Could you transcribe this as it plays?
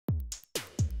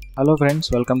Hello friends,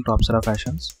 welcome to Apsara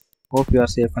Fashions. Hope you are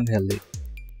safe and healthy.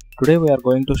 Today we are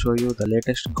going to show you the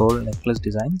latest gold necklace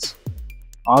designs.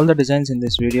 All the designs in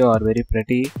this video are very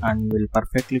pretty and will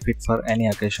perfectly fit for any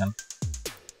occasion.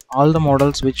 All the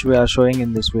models which we are showing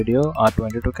in this video are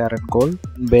 22 karat gold.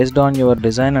 Based on your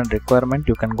design and requirement,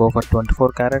 you can go for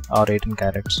 24 karat or 18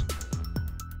 carats.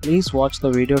 Please watch the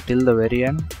video till the very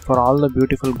end for all the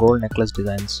beautiful gold necklace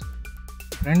designs.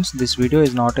 Friends, this video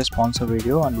is not a sponsor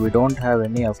video and we don't have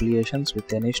any affiliations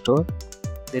with any store.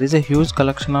 There is a huge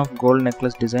collection of gold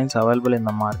necklace designs available in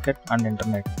the market and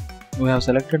internet. We have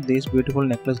selected these beautiful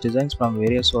necklace designs from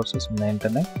various sources in the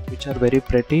internet, which are very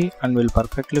pretty and will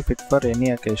perfectly fit for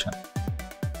any occasion.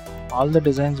 All the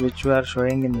designs which we are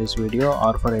showing in this video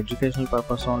are for educational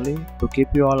purpose only, to keep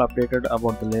you all updated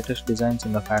about the latest designs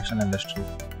in the fashion industry.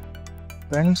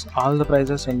 Friends, all the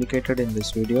prices indicated in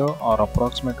this video are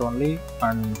approximate only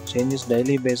and changes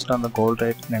daily based on the gold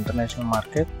rate in international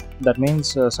market. That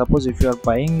means suppose if you are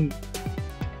buying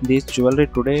this jewelry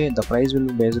today, the price will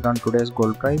be based on today's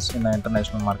gold price in the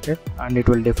international market, and it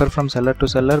will differ from seller to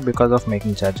seller because of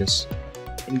making charges.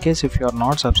 In case if you are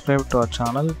not subscribed to our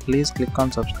channel, please click on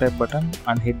subscribe button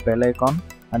and hit bell icon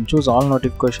and choose all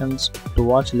notifications to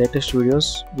watch latest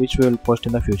videos which we will post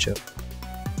in the future.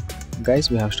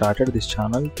 Guys, we have started this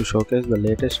channel to showcase the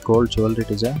latest gold jewelry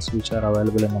designs which are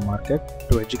available in the market,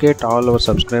 to educate all our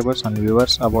subscribers and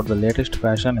viewers about the latest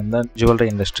fashion in the jewelry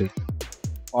industry.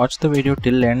 Watch the video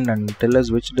till end and tell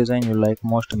us which design you like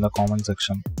most in the comment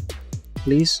section.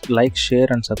 Please like, share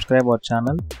and subscribe our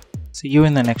channel. See you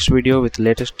in the next video with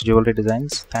latest jewelry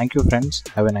designs. Thank you friends.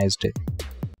 Have a nice day.